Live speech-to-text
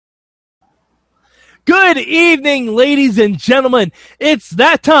Good evening, ladies and gentlemen. It's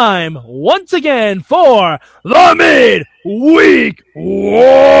that time once again for the Midweek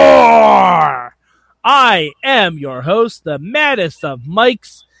War. I am your host, the maddest of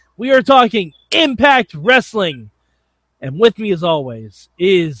Mikes. We are talking Impact Wrestling. And with me, as always,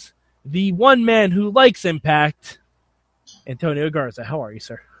 is the one man who likes Impact, Antonio Garza. How are you,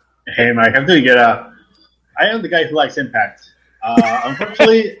 sir? Hey, Mike. I'm doing good. I am the guy who likes Impact.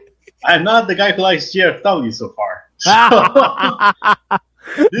 Unfortunately, I'm not the guy who likes GFW so far.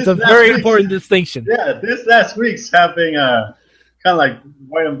 It's a very important distinction. Yeah, this last week's having kind of like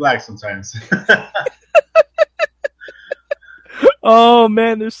white and black sometimes. Oh,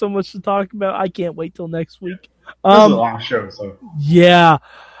 man, there's so much to talk about. I can't wait till next week. This is a long show, so. Yeah.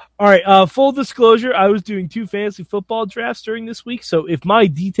 All right, full disclosure, I was doing 2 fantasy football drafts during this week, so if my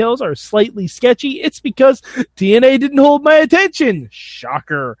details are slightly sketchy, it's because TNA didn't hold my attention.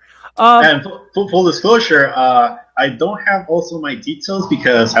 Shocker. And full disclosure, I don't have also my details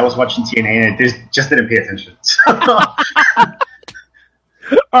because I was watching TNA and I just didn't pay attention.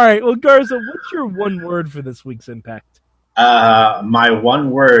 All right, well, Garza, what's your one word for this week's Impact? My one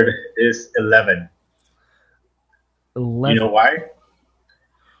word is 11. 11. You know why?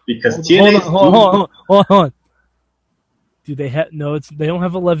 Because hold on. Do they have they don't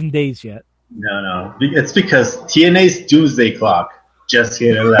have 11 days yet. No. It's because TNA's Doomsday Clock just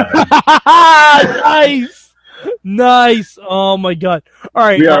hit 11. Nice. Oh my god. All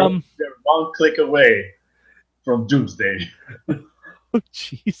right. We're one click away from Doomsday. Oh,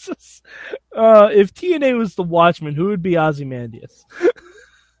 Jesus. If TNA was the Watchmen, who would be Ozymandias?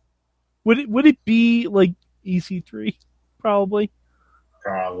 Would it be like EC3? Probably.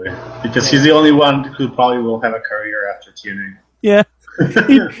 Because he's the only one who probably will have a career after TNA. Yeah.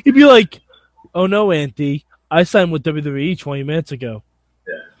 He'd be like, oh no, Auntie, I signed with WWE 20 minutes ago.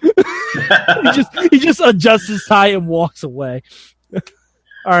 Yeah. he just adjusts his tie and walks away.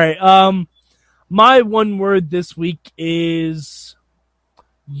 All right. My one word this week is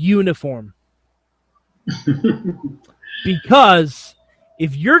uniform. Because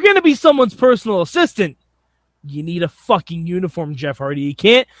if you're going to be someone's personal assistant, you need a fucking uniform, Jeff Hardy. You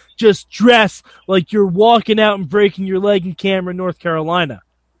can't just dress like you're walking out and breaking your leg in Cameron, North Carolina.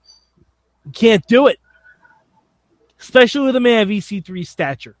 You can't do it. Especially with a man of EC3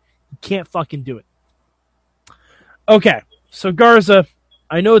 stature. You can't fucking do it. Okay, so Garza,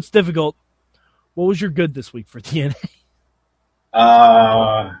 I know it's difficult. What was your good this week for TNA?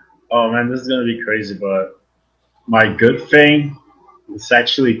 Oh man, this is going to be crazy, but my good thing is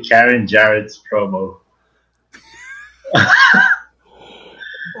actually Karen Jarrett's promo.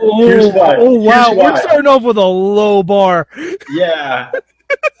 Wow, we're starting off with a low bar. Yeah.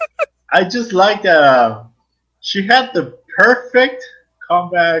 I just like that she had the perfect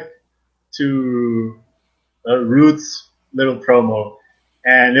comeback to Ruth's little promo.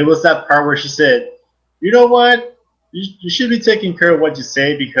 And it was that part where she said, you know what? You should be taking care of what you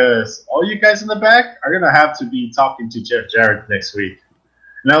say because all you guys in the back are going to have to be talking to Jeff Jarrett next week.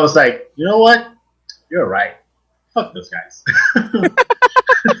 And I was like, you know what? You're right. Fuck those guys.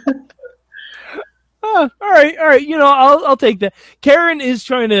 All right. You know, I'll take that. Karen is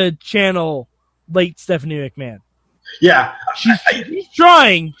trying to channel late Stephanie McMahon. Yeah, she's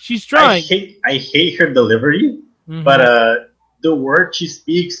trying. She's trying. I hate her delivery, but the words she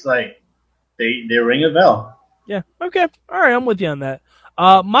speaks, like they ring a bell. Yeah. Okay. All right. I'm with you on that.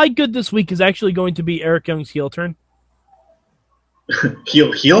 My good this week is actually going to be Eric Young's heel turn.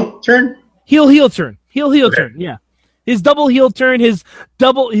 heel turn. Heel turn. Yeah. His double heel turn, his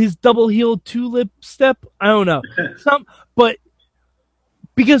double heel tulip step. I don't know. But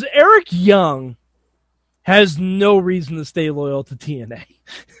because Eric Young has no reason to stay loyal to TNA.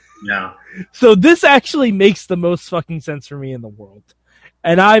 No. So this actually makes the most fucking sense for me in the world.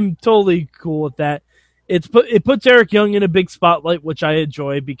 And I'm totally cool with that. It puts Eric Young in a big spotlight, which I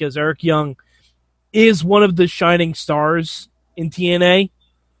enjoy because Eric Young is one of the shining stars in TNA.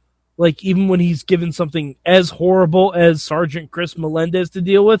 Like, even when he's given something as horrible as Sergeant Chris Melendez to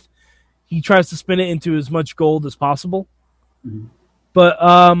deal with, he tries to spin it into as much gold as possible. Mm-hmm. But,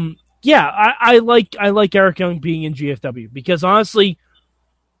 yeah, I like Eric Young being in GFW because, honestly,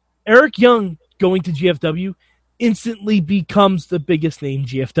 Eric Young going to GFW instantly becomes the biggest name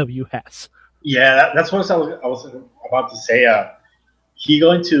GFW has. Yeah, that's what I was about to say. He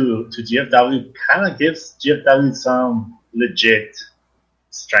going to GFW kind of gives GFW some legit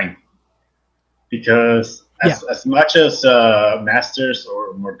strength. Because as much as Masters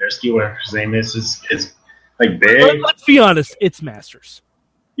or Mordersky, whatever his name is like big. Let's be honest, it's Masters.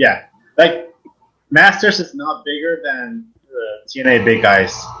 Yeah, Masters is not bigger than the TNA big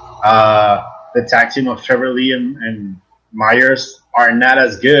guys. the tag team of Trevor Lee and Myers are not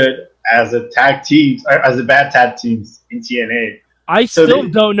as good as the tag teams, or as the bad tag teams in TNA. I still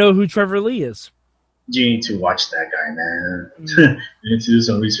don't know who Trevor Lee is. You need to watch that guy, man. You need to do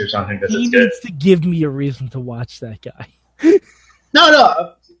some research on him because it's good. He needs to give me a reason to watch that guy.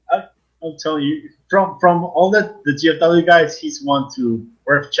 No, I'm telling you, from all the GFW guys, he's one to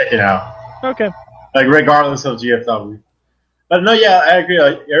worth checking out. Okay. Like regardless of GFW. But no, yeah, I agree.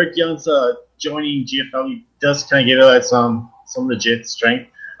 Like, Eric Young's joining GFW does kind of give it some legit strength.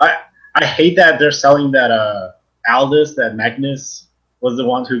 I hate that they're selling that Aldis, that Magnus was the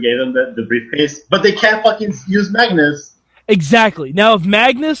one who gave them the briefcase, but they can't fucking use Magnus. Exactly. Now, if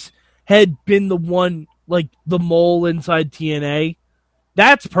Magnus had been the one, like the mole inside TNA,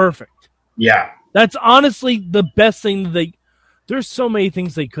 that's perfect. Yeah. That's honestly the best thing that there's so many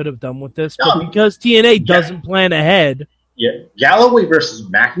things they could have done with this, but because TNA doesn't plan ahead. Yeah. Galloway versus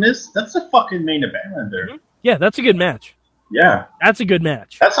Magnus, that's a fucking main event there. Yeah, that's a good match. Yeah. That's a good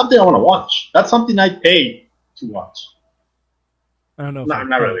match. That's something I want to watch. That's something I'd pay to watch. I don't know. No,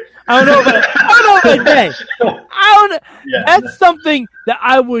 not really. I don't know if I pay. Yeah, that's something that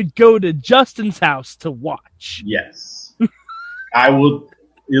I would go to Justin's house to watch. Yes. I would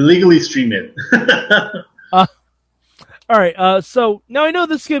illegally stream it. All right. So now I know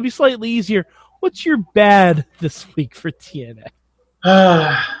this is going to be slightly easier. What's your bad this week for TNA?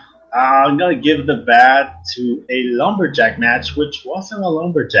 I'm going to give the bad to a lumberjack match, which wasn't a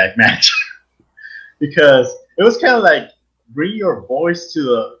lumberjack match. Because it was kind of like bring your boys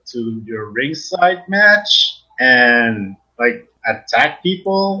to your ringside match and like attack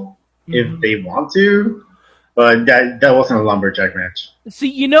people if they want to. But that wasn't a lumberjack match. See,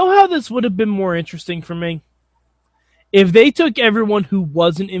 you know how this would have been more interesting for me? If they took everyone who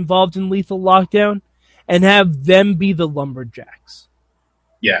wasn't involved in Lethal Lockdown and have them be the lumberjacks.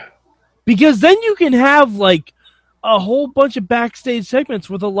 Yeah. Because then you can have like a whole bunch of backstage segments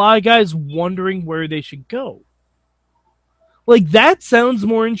with a lot of guys wondering where they should go. Like, that sounds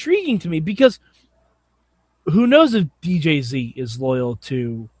more intriguing to me because who knows if DJZ is loyal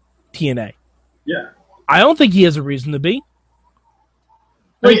to TNA? Yeah. I don't think he has a reason to be.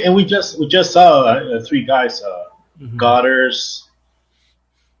 Like, and we just saw three guys, Godders,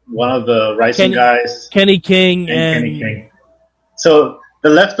 one of the Rising guys, Kenny King, and Kenny King. So the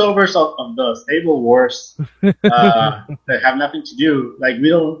leftovers of the Stable Wars that have nothing to do. Like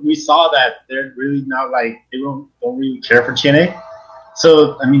we saw that they're really not like they don't really care for TNA.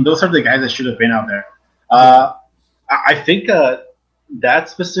 So I mean, those are the guys that should have been out there. I think that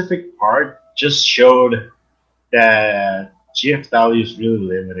specific part just showed that GFW is really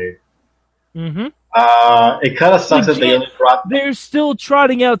limited. Mm-hmm. It kind of sucks that they only brought. They're still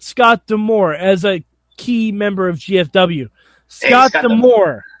trotting out Scott D'Amore as a key member of GFW. Scott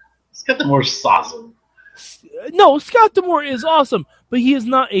D'Amore. Scott D'Amore is awesome. No, Scott D'Amore is awesome, but he is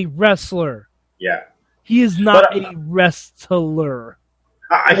not a wrestler. Yeah. He is not a wrestler.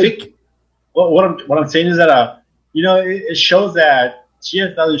 I think what I'm saying is that it shows that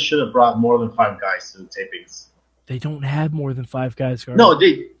GFW should have brought more than 5 guys to the tapings. They don't have more than 5 guys. Garden. No,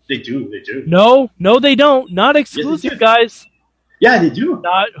 they do. They do. No, they don't. Not exclusive guys. Yeah, they do.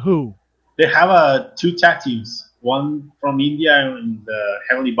 Not who? They have 2 tag teams. One from India and the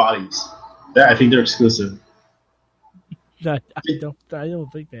Heavenly Bodies. I think they're exclusive. I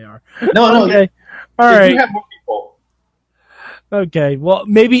don't think they are. No. Okay. All right. They do have more people. Okay. Well,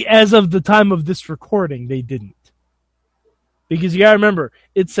 maybe as of the time of this recording, they didn't. Because you gotta remember,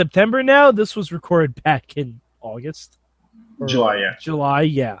 it's September now. This was recorded back in August. July, yeah. July,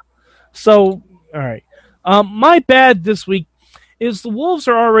 yeah. So, all right. My bad this week is the Wolves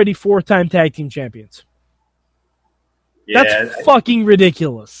are already 4-time tag team champions. Yeah, that's fucking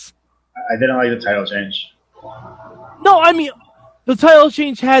ridiculous. I didn't like the title change. No, I mean, the title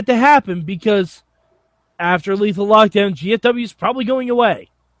change had to happen because after Lethal Lockdown, GFW is probably going away.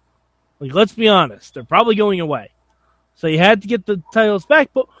 Like, let's be honest. They're probably going away. So you had to get the titles back,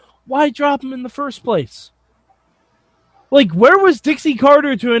 but why drop them in the first place? Like, where was Dixie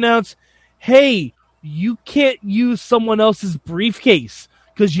Carter to announce, hey, you can't use someone else's briefcase?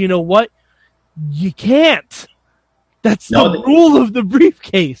 Because you know what? You can't. That's the rule of the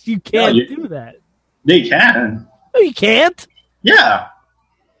briefcase. You can't do that. They can. No, you can't. Yeah.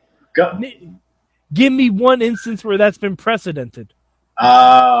 Give me one instance where that's been precedented.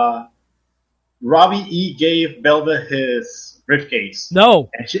 Robbie E gave Velvet his briefcase.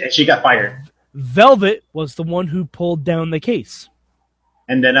 No. And she got fired. Velvet was the one who pulled down the case.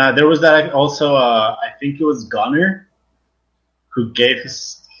 And then there was that also, I think it was Gunner who gave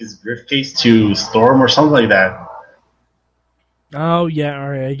his briefcase to Storm or something like that. Oh yeah, all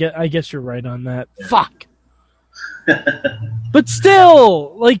right. I guess you're right on that. Yeah. Fuck. But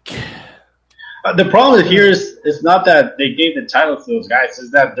still, like, the problem here is it's not that they gave the title to those guys;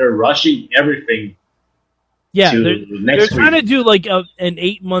 it's that they're rushing everything. yeah, To they're next trying to week. do like an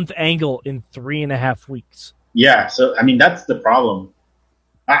 8-month angle in 3.5 weeks. Yeah, so I mean that's the problem.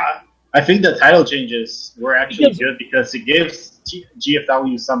 I think the title changes were actually good because it gives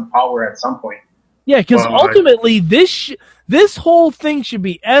GFW some power at some point. Yeah, because But ultimately this whole thing should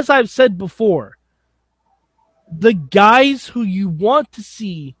be, as I've said before, the guys who you want to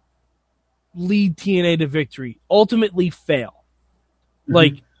see lead TNA to victory ultimately fail.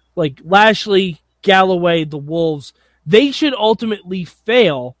 Mhm. Like Lashley, Galloway, the Wolves, they should ultimately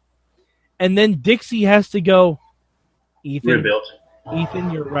fail, and then Dixie has to go, Ethan, rebuild.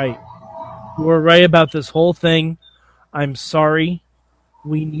 you're right. You were right about this whole thing. I'm sorry.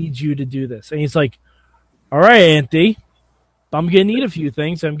 We need you to do this. And he's like, all right, Auntie, I'm going to need a few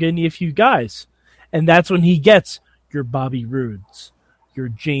things. I'm going to need a few guys. And that's when he gets your Bobby Roodes, your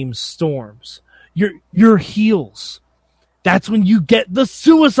James Storms, your heels. That's when you get the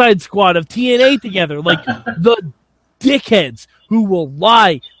Suicide Squad of TNA together, like the dickheads who will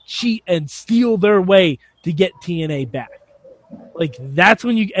lie, cheat, and steal their way to get TNA back. Like, that's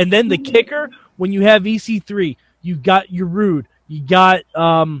when you... And then the kicker, when you have EC3, you got your Rude, you got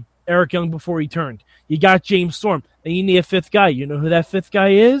Eric Young before he turned, you got James Storm, and you need a fifth guy. You know who that fifth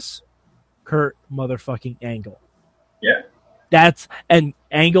guy is? Kurt motherfucking Angle. Yeah. And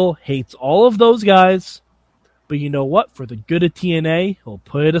Angle hates all of those guys, but you know what? For the good of TNA, he'll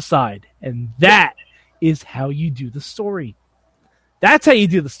put it aside. And that is how you do the story. That's how you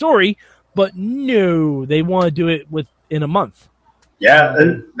do the story, but no, they want to do it in a month. Yeah,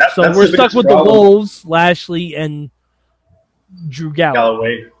 and So that's we're the stuck biggest with problem. the Wolves, Lashley, and Drew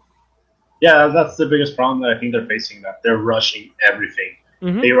Galloway. Yeah, that's the biggest problem that I think they're facing. That they're rushing everything.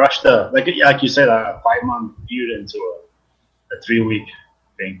 Mhm. They rushed like you said, a 5-month feud into a 3-week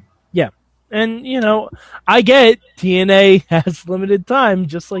thing. Yeah. And, I get TNA has limited time,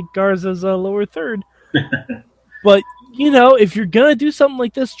 just like Garza's lower third. But, if you're going to do something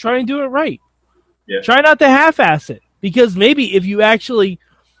like this, try and do it right. Yeah. Try not to half-ass it. Because maybe if you actually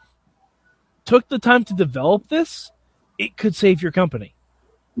took the time to develop this, it could save your company.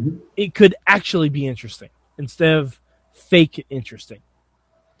 Mm-hmm. It could actually be interesting instead of fake interesting.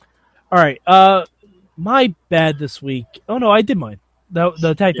 All right. My bad this week. Oh, no, I did mine.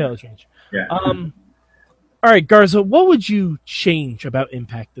 The tag title change. Yeah. All right, Garza, what would you change about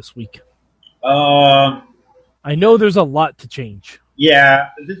Impact this week? I know there's a lot to change. Yeah,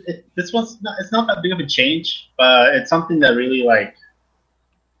 this one's it's not that big of a change, but it's something that really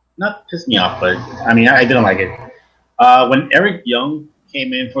not pissed me off, but I mean I didn't like it. When Eric Young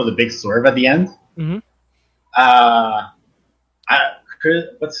came in for the big swerve at the end, Mm-hmm.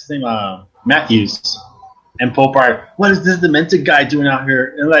 What's his name? Matthews and Popeye. What is this demented guy doing out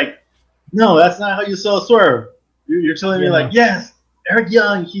here? And no, that's not how you sell a swerve. You're telling me yes, Eric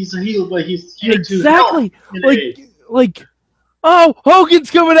Young, he's a heel, but he's here exactly. to help. Oh, Hogan's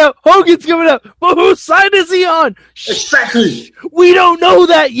coming out. But whose side is he on? Exactly. We don't know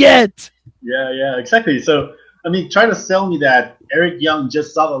that yet. Yeah, exactly. So, I mean, try to sell me that Eric Young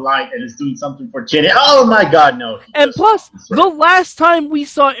just saw the light and is doing something for TNA. Oh my God, no. And plus, the last time we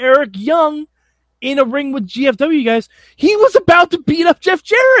saw Eric Young in a ring with GFW guys, he was about to beat up Jeff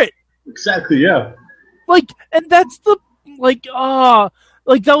Jarrett. Exactly, yeah. And that's that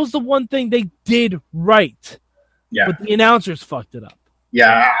was the one thing they did right. Yeah. But the announcers fucked it up.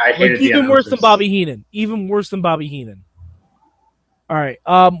 Yeah, I hated even worse than Bobby Heenan. Even worse than Bobby Heenan. All right.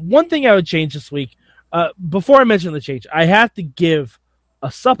 One thing I would change this week, before I mention the change, I have to give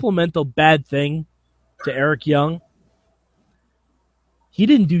a supplemental bad thing to Eric Young. He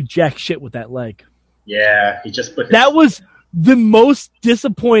didn't do jack shit with that leg. Yeah, he just put That was the most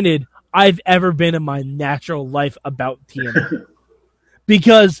disappointed I've ever been in my natural life about TNA.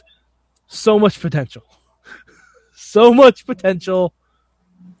 Because so much potential. So much potential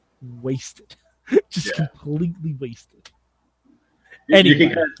wasted. Just completely wasted.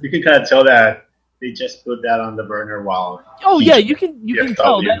 Anyway. You can kind of tell that they just put that on the burner while... Oh, yeah, you can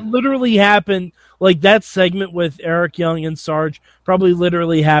tell. That literally happened. Like, that segment with Eric Young and Sarge probably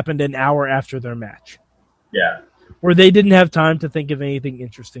literally happened an hour after their match. Yeah. Where they didn't have time to think of anything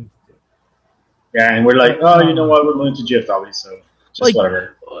interesting to do. Yeah, and we're like, oh, you know what? We're going to GFW, so just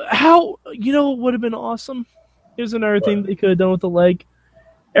whatever. What would have been awesome? Here's another thing they could have done with the leg.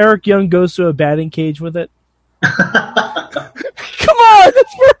 Eric Young goes to a batting cage with it. Come on,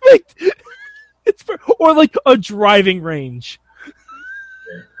 that's perfect. Or like a driving range.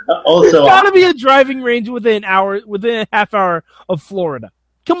 Also, There's got to be a driving range within a half hour of Florida.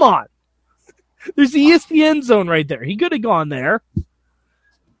 Come on. There's the ESPN zone right there. He could have gone there.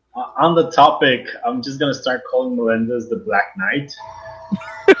 on the topic, I'm just gonna start calling Melendez the Black Knight.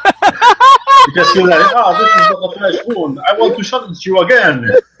 Because he's like, this is not a flesh wound. I want to shut you again.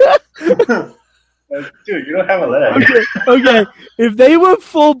 Like, dude, you don't have a leg. Okay. If they went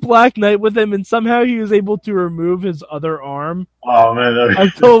full Black Knight with him and somehow he was able to remove his other arm, oh man, I'm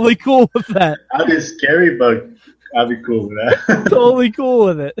totally cool with that. That'd be scary, but I'd be cool with that. Totally cool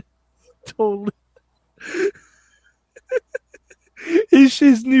with it. Totally.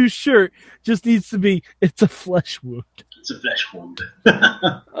 His new shirt just needs to be, it's a flesh wound. It's a flesh wound.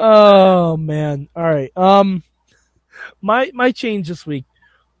 Oh man. All right. My change this week.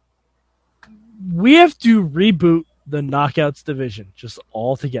 We have to reboot the Knockouts division just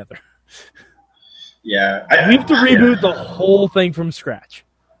all together. Yeah. We have to reboot the whole thing from scratch.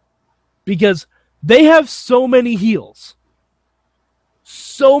 Because they have so many heels.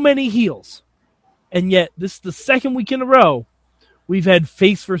 So many heels. And yet, this is the second week in a row we've had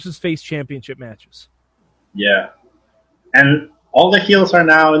face versus face championship matches. Yeah. And all the heels are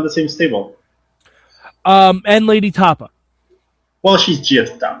now in the same stable. And Lady Tapa. Well, she's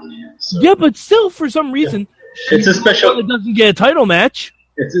GFW. So. Yeah, but still, for some reason, it's a special. It doesn't get a title match.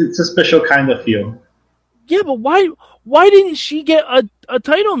 It's a special kind of heel. Yeah, but why didn't she get a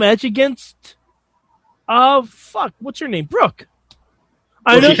title match against? What's her name? Brooke.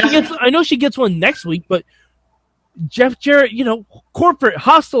 I know she gets one next week, but Jeff Jarrett, corporate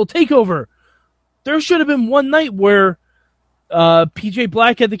hostile takeover. There should have been one night where PJ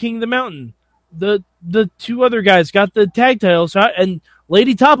Black had the King of the Mountain. The two other guys got the tag titles, and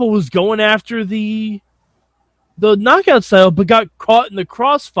Lady Tapa was going after the knockout style, but got caught in the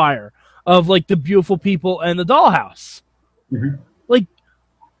crossfire of like the Beautiful People and the Dollhouse. Mm-hmm. Like,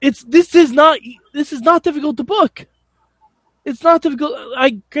 this is not difficult to book. It's not difficult.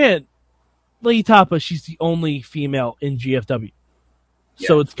 I grant Lady Tapa, she's the only female in GFW,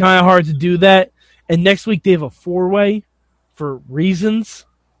 so it's kind of hard to do that. And next week they have a 4-way for reasons,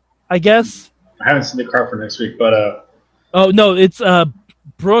 I guess. I haven't seen the card for next week, but oh no, it's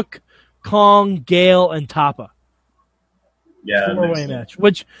Brooke, Kong, Gale, and Tapa. Yeah, 4-way match,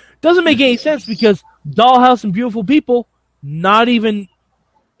 which doesn't make any sense because Dollhouse and Beautiful People not even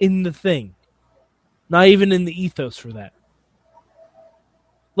in the thing, not even in the ethos for that.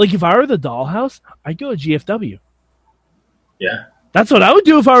 Like if I were the Dollhouse, I'd go to GFW. Yeah, that's what I would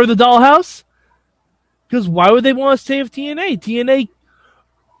do if I were the Dollhouse. Because why would they want to stay with TNA? TNA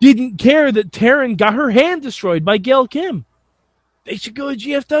didn't care that Taryn got her hand destroyed by Gail Kim. They should go to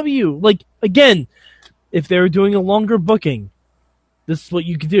GFW. Like, again, if they were doing a longer booking, this is what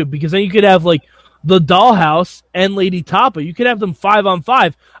you could do. Because then you could have, like, the Dollhouse and Lady Tapa. You could have them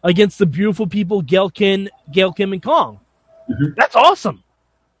 5-on-5 against the Beautiful People, Gail Kim, and Kong. Mm-hmm. That's awesome.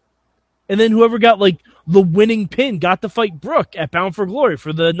 And then whoever got, like, the winning pin got to fight Brooke at Bound for Glory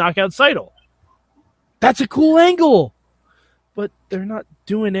for the knockout title. That's a cool angle. But they're not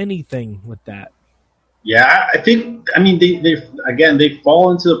doing anything with that. Yeah, I mean, they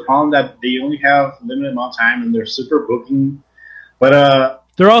fall into the problem that they only have a limited amount of time and they're super booking. But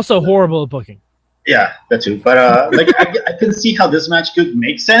they're also horrible at booking. Yeah, that too. But I can see how this match could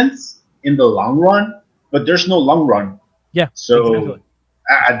make sense in the long run, but there's no long run. Yeah. So exactly.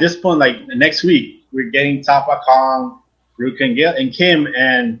 At this point, like next week, we're getting Tapa, Kong, Brooke, and Gail, and Kim,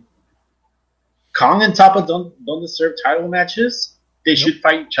 and Kong and Tapa don't deserve title matches. They should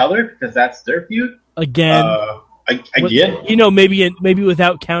fight each other because that's their feud. Again, I get. Maybe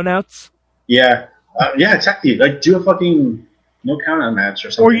without countouts. Yeah, yeah, exactly. Like do a fucking no countout match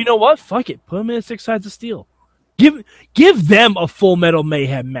or something. Or you know what? Fuck it. Put them in 6 Sides of Steel. Give them a Full Metal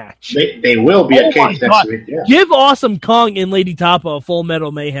Mayhem match. They will be at Cage next week. Yeah. Give Awesome Kong and Lady Tapa a Full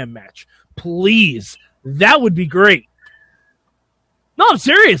Metal Mayhem match, please. That would be great. No, I'm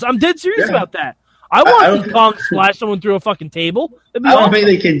serious. I'm dead serious about that. I want to see Kong splash someone through a fucking table. I don't think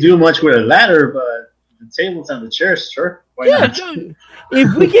they can do much with a ladder, but the tables and the chairs, sure. Why not?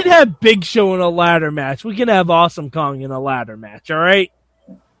 If we can have Big Show in a ladder match, we can have Awesome Kong in a ladder match, all right?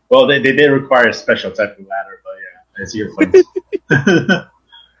 Well, they did require a special type of ladder, but yeah, I see your point.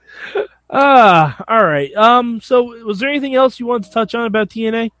 All right. So was there anything else you wanted to touch on about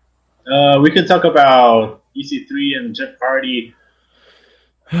TNA? We could talk about EC3 and Jeff Hardy.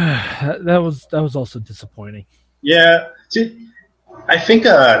 that was also disappointing. Yeah, I think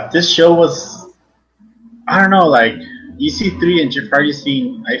this show was, I don't know, like EC3 and Jeff Hardy's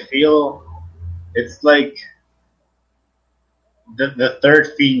theme. I feel it's like the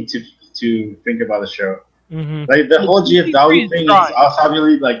third thing to think about the show. Mm-hmm. Like the whole GFW EC3 thing is trying.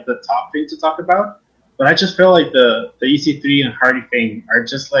 obviously like the top thing to talk about. But I just feel like the EC3 and Hardy thing are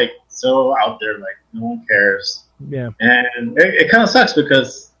just like so out there, like no one cares. Yeah. And it kind of sucks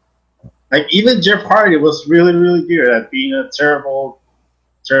because like even Jeff Hardy was really, really good at being a terrible,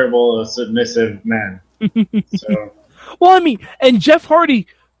 submissive man. So Well, I mean, and Jeff Hardy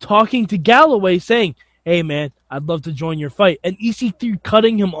talking to Galloway saying, "Hey, man, I'd love to join your fight," and EC3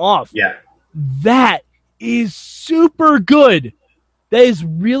 cutting him off. yeah, That is super good. That is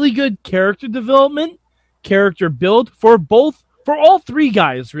really good character development, character build for all three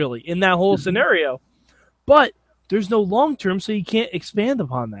guys, really, in that whole scenario. But there's no long term, so you can't expand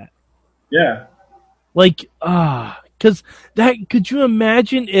upon that. yeah. Like, because could you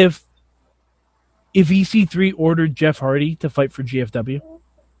imagine if EC3 ordered Jeff Hardy to fight for GFW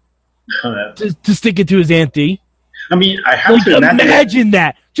to stick it to his Aunt D? I mean, I have Like, to imagine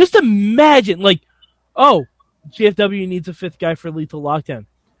that. Just imagine, like, oh, GFW needs a fifth guy for Lethal Lockdown.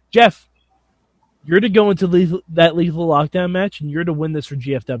 Jeff, you're to go into that Lethal Lockdown match, and you're to win this for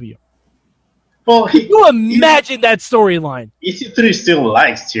GFW. Well, Can you imagine that storyline? EC3 still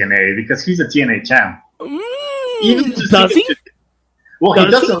likes TNA because he's a TNA champ. Does he? Well,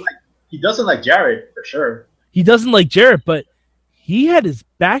 Does he doesn't like Jarrett for sure. He doesn't like Jarrett, but he had his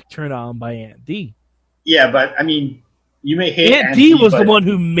back turned on by Aunt D. Yeah, but I mean, you may hate Aunt D was the one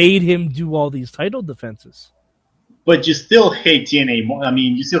who made him do all these title defenses. But you still hate TNA more. I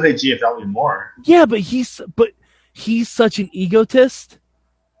mean, you still hate GFW more. Yeah, but he's such an egotist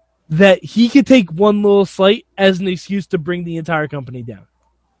that he could take one little slight as an excuse to bring the entire company down.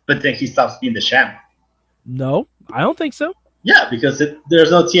 But then he stops being the champ. No, I don't think so. Yeah, because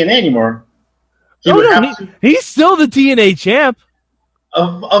there's no TNA anymore. He's still the TNA champ.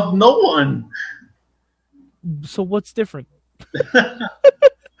 Of no one. So what's different? But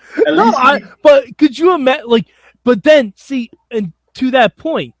But could you imagine? But then see, and to that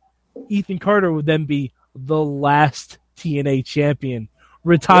point, Ethan Carter would then be the last TNA champion,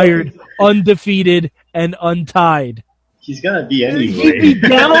 retired, undefeated, and untied. He's gonna be anyway. He'd be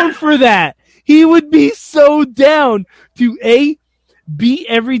down for that. He would be so down to beat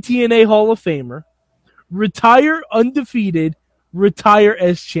every TNA Hall of Famer, retire undefeated, retire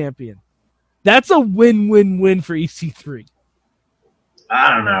as champion. That's a win-win-win for EC3.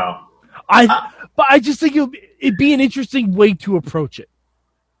 I don't know. But I just think it'd be an interesting way to approach it.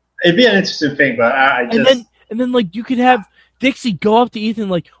 It'd be an interesting thing, but and then like you could have Dixie go up to Ethan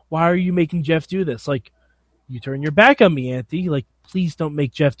like, "Why are you making Jeff do this? Like, you turn your back on me, Auntie. Like, please don't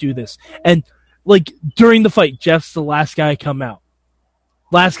make Jeff do this." And like during the fight, Jeff's the last guy come out.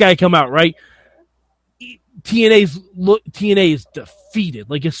 Right? TNA is defeated.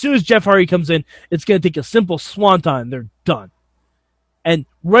 Like as soon as Jeff Hardy comes in, it's gonna take a simple swanton. They're done. And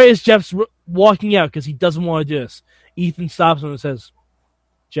right as Jeff's walking out because he doesn't want to do this, Ethan stops him and says,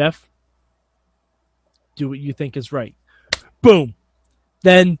 "Jeff, do what you think is right." Boom.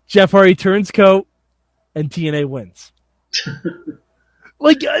 Then Jeff Hardy turns coat, and TNA wins.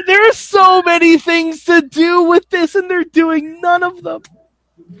 Like, there are so many things to do with this, and they're doing none of them.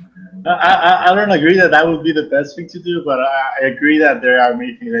 I don't agree that would be the best thing to do, but I agree that there are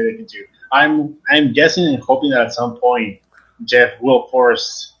many things that they can do. I'm guessing and hoping that at some point Jeff will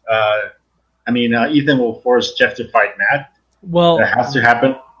force. Ethan will force Jeff to fight Matt. Well, that has to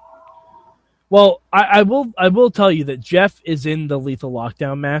happen. Well, I will tell you that Jeff is in the Lethal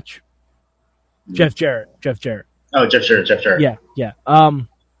Lockdown match. Jeff Jarrett. Oh, Jeff Jarrett. Yeah. And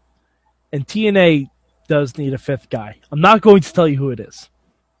TNA does need a fifth guy. I'm not going to tell you who it is.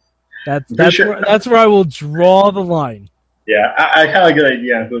 That's where I will draw the line. Yeah, I have a good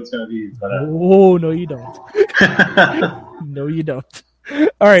idea who it's going to be. But, Oh, no, you don't. No, you don't.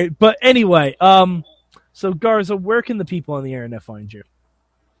 All right, but anyway, so Garza, where can the people on the internet find you?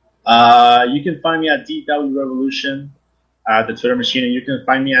 You can find me at DW Revolution, the Twitter machine, and you can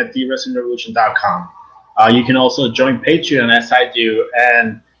find me at DWrestlingRevolution.com. You can also join Patreon as I do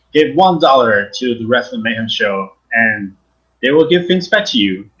and give $1 to the Wrestling Mayhem Show, and they will give things back to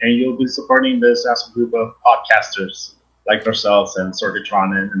you, and you'll be supporting this as a group of podcasters like ourselves and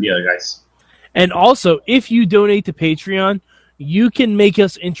Sorgatron and the other guys. And also, if you donate to Patreon, you can make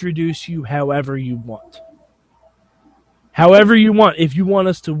us introduce you however you want. However you want. If you want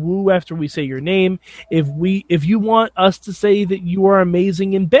us to woo after we say your name, if you want us to say that you are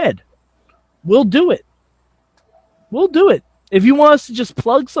amazing in bed, we'll do it. We'll do it. If you want us to just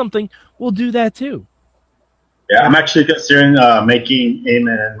plug something, we'll do that too. Yeah, I'm actually considering making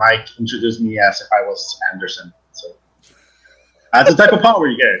Eamon and Mike introduce me as if I was Anderson. So that's the type of power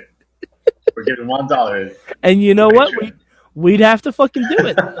you get. We're giving $1. And you know what? We'd have to fucking do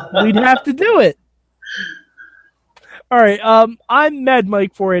it. We'd have to do it. All right. I'm Mad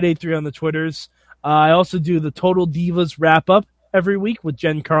Mike 4883 on the Twitters. I also do the Total Divas wrap up every week with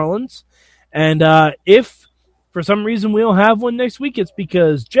Jen Carlins. And if for some reason we don't have one next week, it's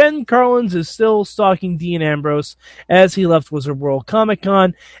because Jen Carlins is still stalking Dean Ambrose as he left Wizard World Comic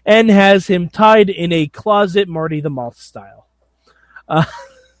Con and has him tied in a closet Marty the Moth style.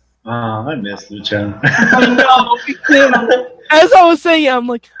 I miss Lucha. I know. As I was saying, I'm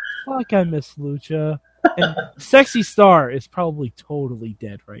like, fuck, I miss Lucha. And Sexy Star is probably totally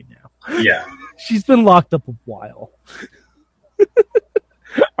dead right now. Yeah. She's been locked up a while.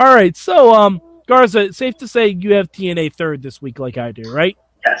 All right, so Garza, it's safe to say you have TNA third this week like I do, right?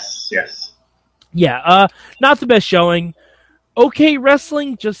 Yes. Yeah, not the best showing. Okay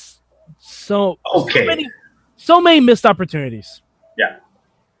wrestling, just so many missed opportunities. Yeah.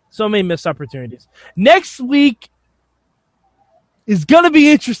 So many missed opportunities. Next week is going to be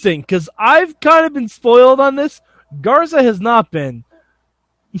interesting because I've kind of been spoiled on this. Garza has not been.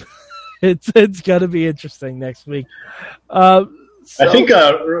 It's going to be interesting next week. I think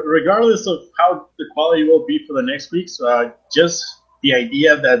regardless of how the quality will be for the next week, just the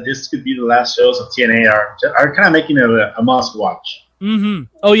idea that this could be the last shows of TNA are kind of making it a must watch. Mm-hmm.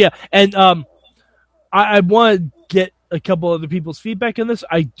 Oh, yeah. And I want to get a couple other people's feedback on this.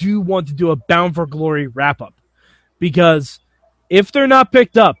 I do want to do a Bound for Glory wrap-up because if they're not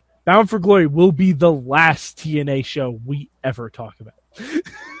picked up, Bound for Glory will be the last TNA show we ever talk about.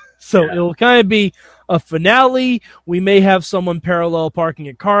 So it'll kind of be a finale. We may have someone parallel parking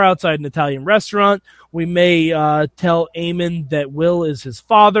a car outside an Italian restaurant. We may tell Eamon that Will is his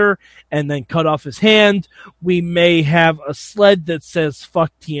father and then cut off his hand. We may have a sled that says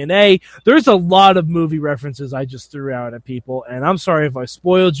fuck TNA. There's a lot of movie references I just threw out at people, and I'm sorry if I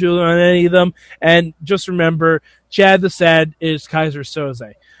spoiled you on any of them. And just remember, Chad the Sad is Kaiser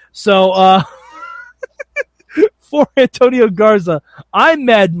Soze. So, for Antonio Garza, I'm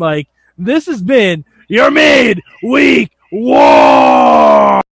Mad Mike. This has been your Midweek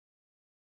War!